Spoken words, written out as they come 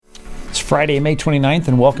Friday, May 29th,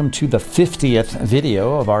 and welcome to the 50th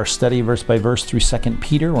video of our study verse by verse through 2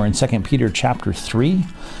 Peter. We're in 2 Peter chapter 3,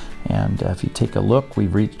 and if you take a look,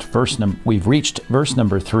 we've reached verse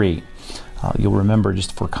number 3. You'll remember,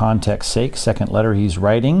 just for context sake, second letter he's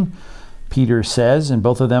writing. Peter says, in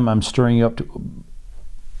both of them, I'm stirring up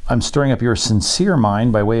your sincere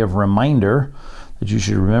mind by way of reminder that you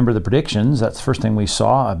should remember the predictions. That's the first thing we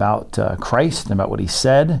saw about Christ and about what he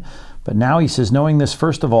said. But now he says, knowing this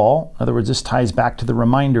first of all, in other words, this ties back to the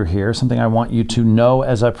reminder here, something I want you to know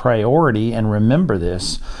as a priority and remember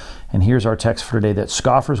this. And here's our text for today, that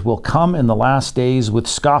scoffers will come in the last days with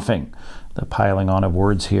scoffing. The piling on of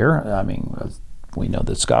words here. I mean, we know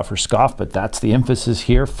that scoffers scoff, but that's the emphasis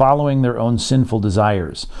here, following their own sinful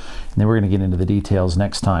desires. And then we're going to get into the details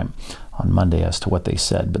next time on Monday as to what they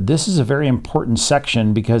said. But this is a very important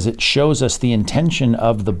section because it shows us the intention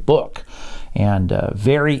of the book. And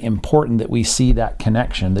very important that we see that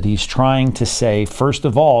connection, that he's trying to say, first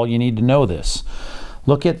of all, you need to know this.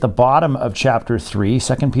 Look at the bottom of chapter 3,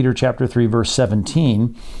 2 Peter chapter 3, verse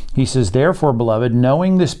 17. He says, therefore, beloved,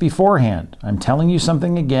 knowing this beforehand, I'm telling you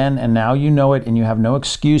something again, and now you know it, and you have no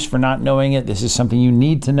excuse for not knowing it. This is something you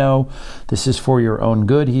need to know. This is for your own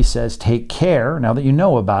good. He says, take care, now that you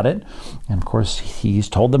know about it. And of course, he's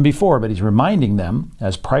told them before, but he's reminding them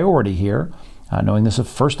as priority here, knowing this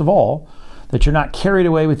first of all, that you're not carried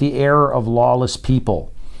away with the error of lawless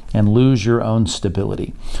people and lose your own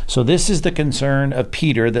stability. So this is the concern of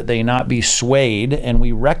Peter, that they not be swayed. And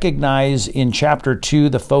we recognize in chapter 2,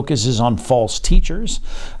 the focus is on false teachers.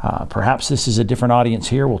 Perhaps this is a different audience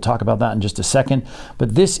here. We'll talk about that in just a second.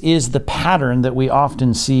 But this is the pattern that we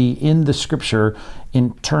often see in the scripture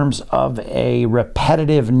in terms of a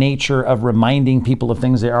repetitive nature of reminding people of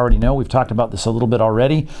things they already know. We've talked about this a little bit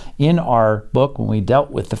already in our book when we dealt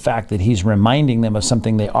with the fact that he's reminding them of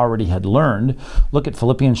something they already had learned. Look at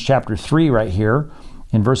Philippians chapter 3 right here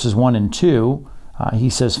in verses 1 and 2. He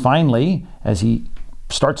says, finally, as he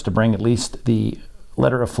starts to bring at least the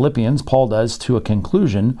letter of Philippians, Paul does, to a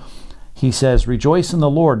conclusion, he says, rejoice in the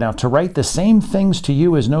Lord. Now, to write the same things to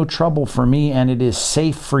you is no trouble for me, and it is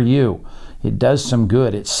safe for you. It does some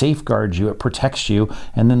good. It safeguards you. It protects you.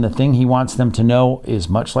 And then the thing he wants them to know is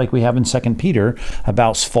much like we have in 2 Peter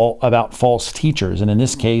about false teachers. And in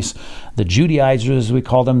this case, the Judaizers, as we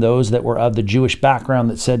call them, those that were of the Jewish background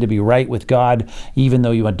that said to be right with God, even though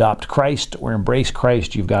you adopt Christ or embrace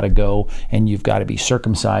Christ, you've got to go and you've got to be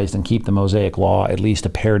circumcised and keep the Mosaic law, at least a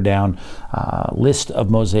pared down list of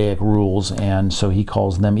Mosaic rules. And so he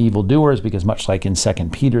calls them evildoers because much like in 2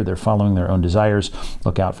 Peter, they're following their own desires.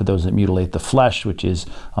 Look out for those that mutilate the flesh, which is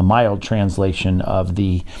a mild translation of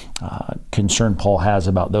the concern Paul has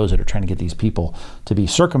about those that are trying to get these people to be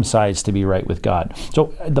circumcised to be right with God.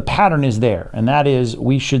 So the pattern is there, and that is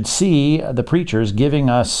we should see the preachers giving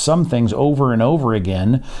us some things over and over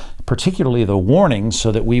again, particularly the warnings,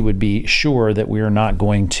 so that we would be sure that we are not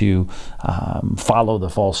going to follow the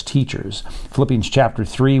false teachers. Philippians chapter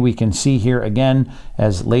 3, we can see here again,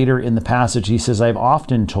 as later in the passage, he says, I've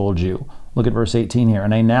often told you. Look at verse 18 here.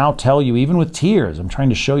 And I now tell you, even with tears, I'm trying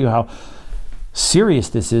to show you how serious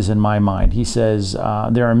this is in my mind. He says,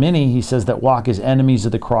 there are many, he says, that walk as enemies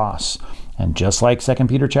of the cross. And just like 2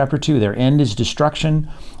 Peter chapter 2, their end is destruction,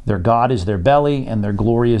 their God is their belly, and their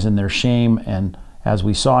glory is in their shame. And as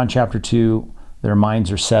we saw in chapter 2, their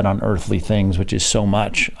minds are set on earthly things, which is so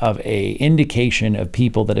much of an indication of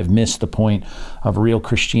people that have missed the point of real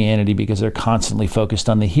Christianity because they're constantly focused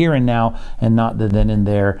on the here and now and not the then and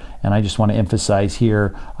there. And I just want to emphasize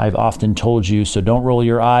here, I've often told you, so don't roll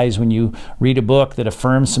your eyes when you read a book that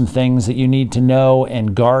affirms some things that you need to know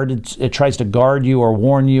and guard. It tries to guard you or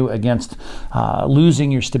warn you against losing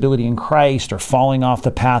your stability in Christ or falling off the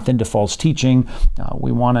path into false teaching.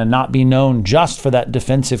 We want to not be known just for that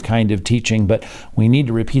defensive kind of teaching, but we need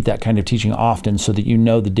to repeat that kind of teaching often so that you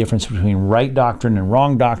know the difference between right doctrine and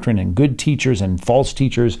wrong doctrine and good teachers and false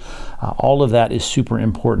teachers. All of that is super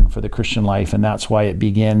important for the Christian life, and that's why it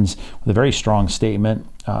begins with a very strong statement,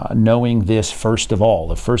 knowing this first of all,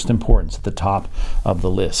 the first importance at the top of the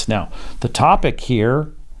list. Now, the topic here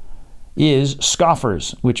is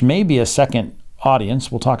scoffers, which may be a second audience.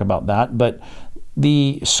 We'll talk about that, but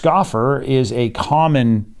the scoffer is a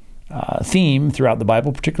common theme throughout the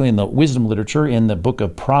Bible, particularly in the wisdom literature in the book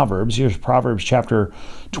of Proverbs. Here's Proverbs chapter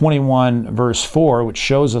 21, verse 4, which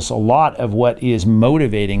shows us a lot of what is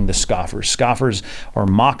motivating the scoffers. Scoffers or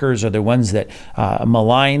mockers are the ones that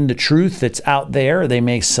malign the truth that's out there. They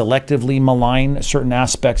may selectively malign certain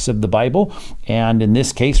aspects of the Bible. And in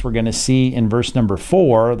this case, we're going to see in verse number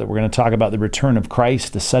 4 that we're going to talk about the return of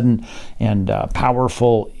Christ, the sudden and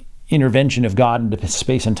powerful intervention of God into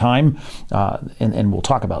space and time, and we'll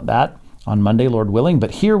talk about that. on Monday, Lord willing.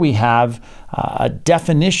 But here we have a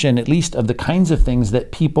definition, at least, of the kinds of things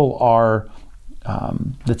that people are,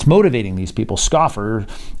 that's motivating these people. Scoffer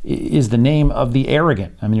is the name of the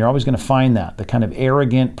arrogant. I mean, you're always going to find that. The kind of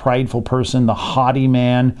arrogant, prideful person, the haughty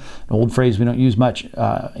man, an old phrase we don't use much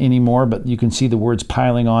anymore, but you can see the words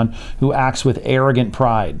piling on, who acts with arrogant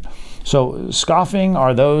pride. So scoffing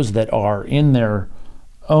are those that are in their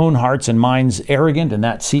own hearts and minds arrogant, and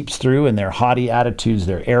that seeps through in their haughty attitudes,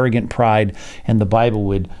 their arrogant pride, and the Bible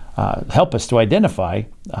would help us to identify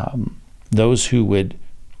those who would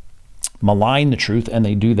malign the truth, and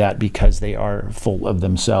they do that because they are full of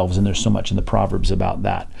themselves, and there's so much in the Proverbs about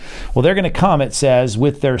that. Well, they're going to come, it says,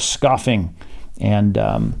 with their scoffing. And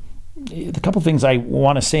the couple things I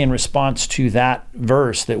want to say in response to that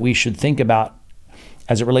verse that we should think about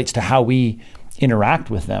as it relates to how we interact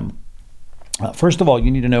with them. First of all,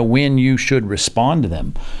 you need to know when you should respond to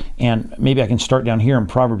them. And maybe I can start down here in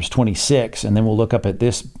Proverbs 26, and then we'll look up at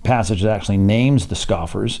this passage that actually names the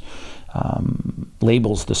scoffers,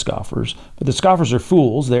 labels the scoffers. But the scoffers are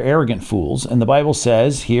fools. They're arrogant fools. And the Bible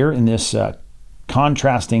says here in this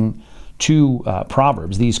contrasting two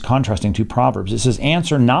Proverbs, these contrasting two Proverbs, it says,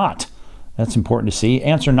 answer not. That's important to see.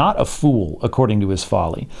 Answer not a fool according to his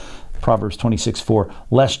folly. Proverbs 26:4,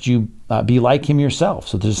 lest you be like him yourself.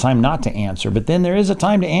 So there's a time not to answer, but then there is a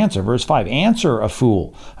time to answer. Verse 5, answer a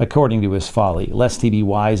fool according to his folly, lest he be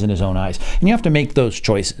wise in his own eyes. And you have to make those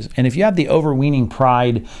choices. And if you have the overweening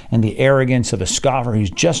pride and the arrogance of a scoffer who's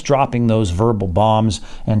just dropping those verbal bombs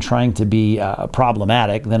and trying to be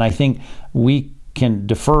problematic, then I think we can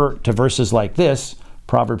defer to verses like this,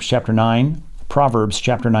 Proverbs chapter 9,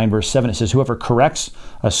 verse 7, it says, whoever corrects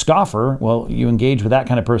a scoffer, well, you engage with that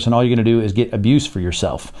kind of person, all you're going to do is get abuse for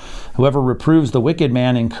yourself. Whoever reproves the wicked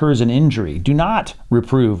man incurs an injury. Do not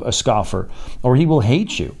reprove a scoffer, or he will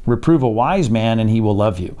hate you. Reprove a wise man, and he will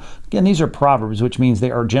love you. Again, these are Proverbs, which means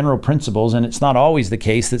they are general principles, and it's not always the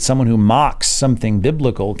case that someone who mocks something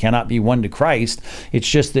biblical cannot be won to Christ. It's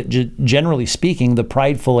just that generally speaking, the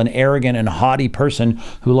prideful and arrogant and haughty person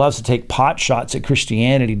who loves to take pot shots at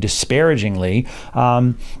Christianity disparagingly,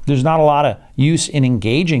 there's not a lot of use in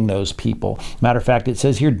engaging those people. Matter of fact, it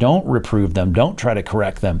says here, don't reprove them, don't try to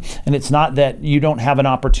correct them. And it's not that you don't have an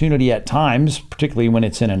opportunity at times, particularly when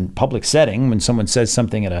it's in a public setting, when someone says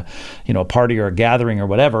something at a party or a gathering or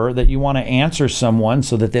whatever, that you want to answer someone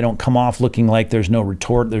so that they don't come off looking like there's no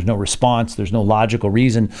retort, there's no response, there's no logical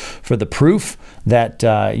reason for the proof that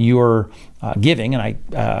you're giving, and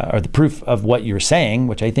or the proof of what you're saying,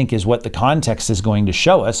 which I think is what the context is going to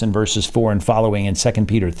show us in verses 4 and following in 2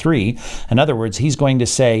 Peter 3. In other words, he's going to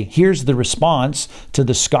say, here's the response to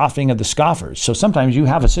the scoffing of the scoffers. So sometimes you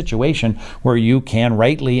have a situation where you can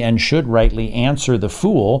rightly and should rightly answer the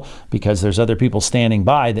fool because there's other people standing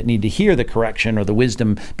by that need to hear the correction or the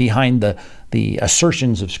wisdom behind the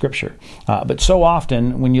assertions of Scripture. But so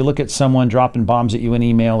often when you look at someone dropping bombs at you in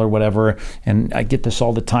email or whatever, and I get this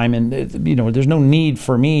all the time, and there's no need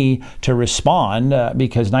for me to respond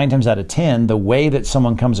because 9 times out of 10, the way that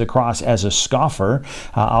someone comes across as a scoffer,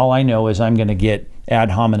 all I know is I'm going to get ad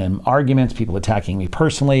hominem arguments, people attacking me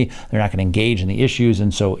personally. They're not going to engage in the issues,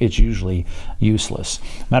 and so it's usually useless.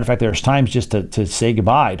 Matter of fact, there's times just to say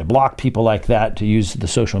goodbye, to block people like that, to use the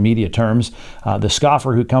social media terms. The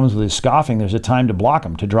scoffer who comes with his scoffing, there's a time to block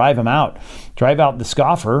them, to drive them out. Drive out the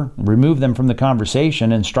scoffer, remove them from the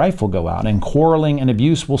conversation, and strife will go out, and quarreling and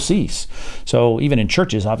abuse will cease. So even in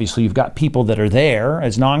churches, obviously, you've got people that are there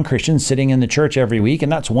as non-Christians sitting in the church every week,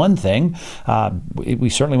 and that's one thing. We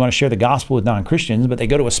certainly want to share the gospel with non-Christians, but they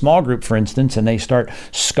go to a small group, for instance, and they start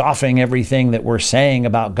scoffing everything that we're saying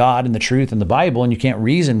about God and the truth and the Bible, and you can't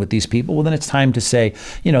reason with these people. Well, then it's time to say,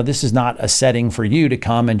 this is not a setting for you to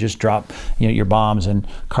come and just drop, your bombs and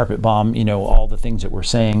carpet bomb, all the things that we're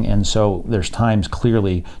saying. And so there's times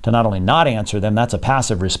clearly to not only not answer them, that's a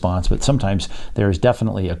passive response, but sometimes there's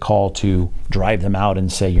definitely a call to drive them out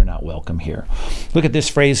and say, you're not welcome here. Look at this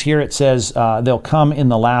phrase here. It says, they'll come in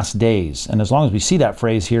the last days. And as long as we see that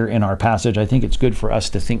phrase here in our passage, I think it's good for us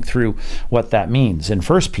to think through what that means. In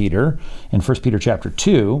 1 Peter chapter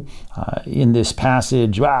 2, in this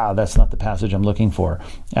passage, that's not the passage I'm looking for.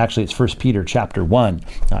 Actually, it's 1 Peter chapter 1.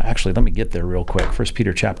 Actually, let me get there real quick. 1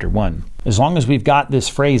 Peter chapter 1. As long as we've got this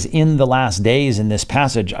phrase in the last days in this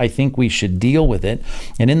passage, I think we should deal with it.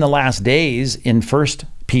 And in the last days, in 1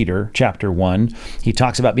 Peter chapter 1. He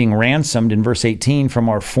talks about being ransomed in verse 18 from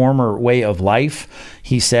our former way of life.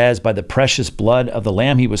 He says, by the precious blood of the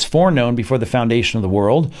Lamb, he was foreknown before the foundation of the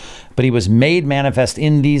world, but he was made manifest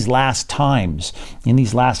in these last times, in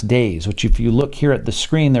these last days, which if you look here at the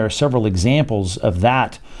screen, there are several examples of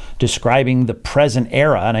that describing the present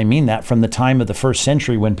era, and I mean that from the time of the first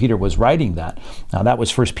century when Peter was writing that. Now that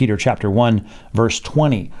was 1 Peter chapter 1, verse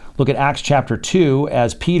 20. Look at Acts chapter 2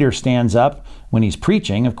 as Peter stands up when he's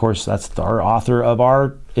preaching. Of course, that's our author of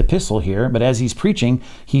our epistle here, but as he's preaching,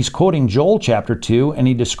 he's quoting Joel chapter 2, and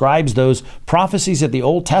he describes those prophecies of the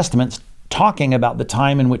Old Testament talking about the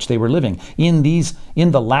time in which they were living. In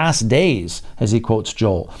the last days, as he quotes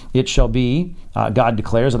Joel, it shall be, God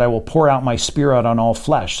declares, that I will pour out my spirit on all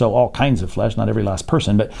flesh. So all kinds of flesh, not every last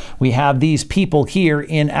person, but we have these people here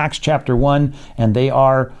in Acts chapter 1, and they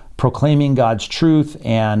are proclaiming God's truth,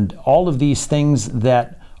 and all of these things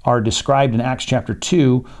that are described in Acts chapter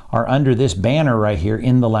 2 are under this banner right here,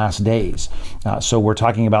 in the last days. So we're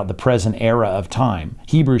talking about the present era of time.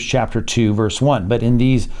 Hebrews chapter 2, verse 1. But in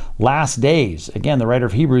these last days, again, the writer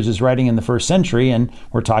of Hebrews is writing in the first century, and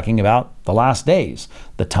we're talking about the last days,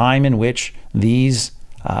 the time in which these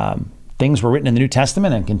things were written in the New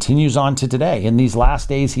Testament and continues on to today. In these last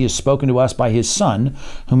days, he has spoken to us by his Son,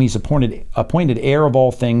 whom he's appointed heir of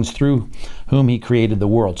all things, through whom he created the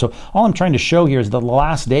world. So all I'm trying to show here is the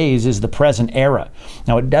last days is the present era.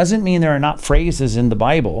 Now, it doesn't mean there are not phrases in the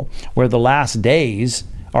Bible where the last days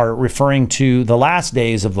are referring to the last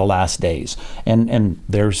days of the last days. And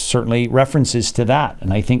there's certainly references to that.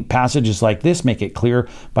 And I think passages like this make it clear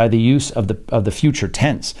by the use of the future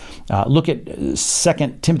tense. Look at 2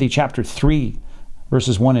 Timothy chapter 3,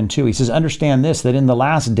 verses 1 and 2. He says, understand this, that in the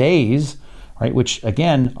last days, right, which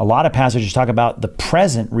again, a lot of passages talk about the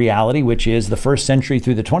present reality, which is the first century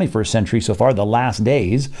through the 21st century so far, the last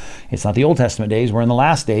days. It's not the Old Testament days. We're in the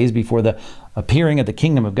last days before the appearing of the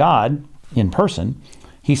kingdom of God in person.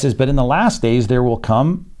 He says, but in the last days there will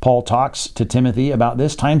come, Paul talks to Timothy about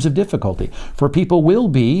this, times of difficulty. For people will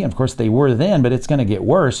be, of course they were then, but it's going to get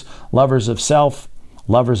worse, lovers of self,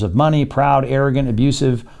 lovers of money, proud, arrogant,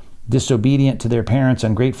 abusive, disobedient to their parents,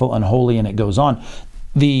 ungrateful, unholy, and it goes on.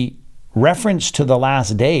 The reference to the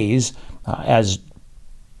last days, as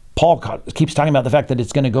Paul keeps talking about the fact that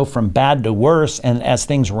it's going to go from bad to worse, and as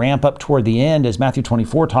things ramp up toward the end, as Matthew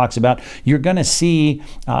 24 talks about, you're going to see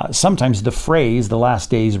sometimes the phrase, the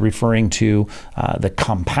last days, referring to the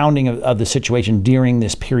compounding of the situation during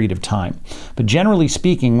this period of time. But generally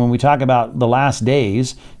speaking, when we talk about the last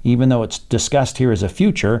days, even though it's discussed here as a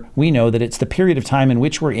future, we know that it's the period of time in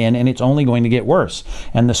which we're in, and it's only going to get worse.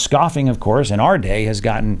 And the scoffing, of course, in our day has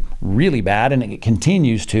gotten really bad, and it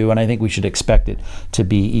continues to, and I think we should expect it to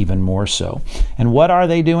be even more so. And what are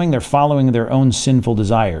they doing? They're following their own sinful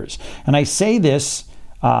desires. And I say this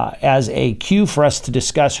as a cue for us to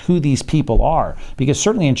discuss who these people are. Because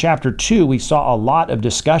certainly in chapter 2, we saw a lot of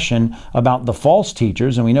discussion about the false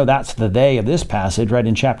teachers, and we know that's the they of this passage, right?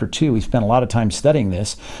 In chapter 2, we spent a lot of time studying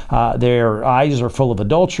this. Their eyes are full of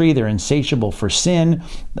adultery, they're insatiable for sin,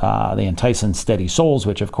 they entice unsteady souls,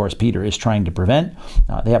 which of course Peter is trying to prevent.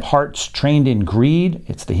 They have hearts trained in greed,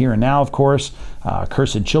 it's the here and now, of course.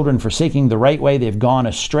 Cursed children forsaking the right way, they've gone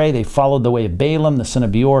astray, they followed the way of Balaam, the son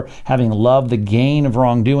of Beor, having loved the gain of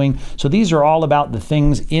wrongdoing. So these are all about the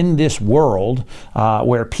things in this world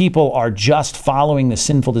where people are just following the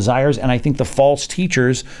sinful desires, and I think the false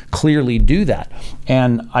teachers clearly do that.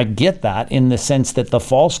 And I get that in the sense that the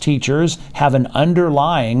false teachers have an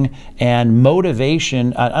underlying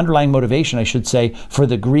motivation, I should say, for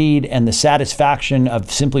the greed and the satisfaction of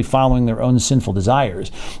simply following their own sinful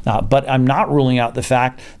desires. But I'm not ruling out the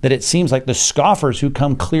fact that it seems like the scoffers who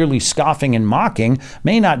come clearly scoffing and mocking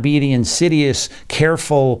may not be the insidious,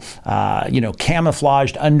 careful,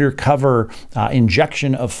 camouflaged, undercover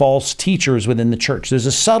injection of false teachers within the church. There's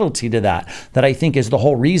a subtlety to that I think is the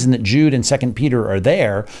whole reason that Jude and 2 Peter are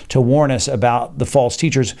there, to warn us about the false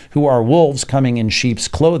teachers who are wolves coming in sheep's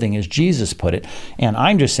clothing, as Jesus put it. And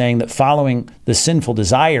I'm just saying that following the sinful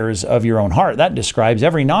desires of your own heart, that describes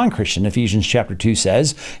every non-Christian, Ephesians chapter 2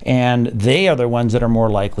 says, and they are the ones that are more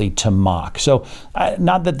likely to mock. So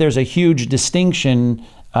not that there's a huge distinction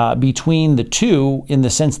between the two in the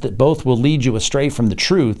sense that both will lead you astray from the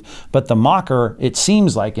truth, but the mocker, it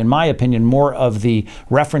seems like, in my opinion, more of the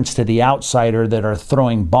reference to the outsider that are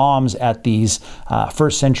throwing bombs at these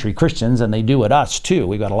first century Christians, and they do at us too.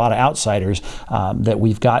 We've got a lot of outsiders that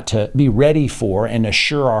we've got to be ready for and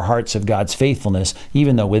assure our hearts of God's faithfulness,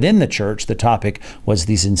 even though within the church the topic was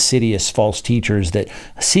these insidious false teachers that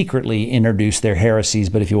secretly introduce their heresies,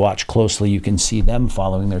 but if you watch closely you can see them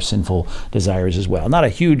following their sinful desires as well. Not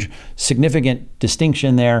a huge, significant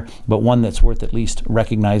distinction there, but one that's worth at least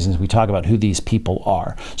recognizing as we talk about who these people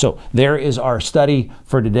are. So there is our study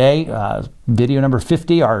for today. Video number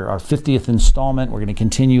 50, our 50th installment. We're going to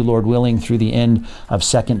continue, Lord willing, through the end of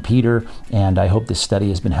 2 Peter, and I hope this study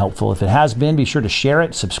has been helpful. If it has been, be sure to share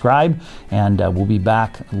it, subscribe, and we'll be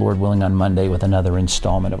back, Lord willing, on Monday with another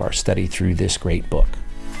installment of our study through this great book.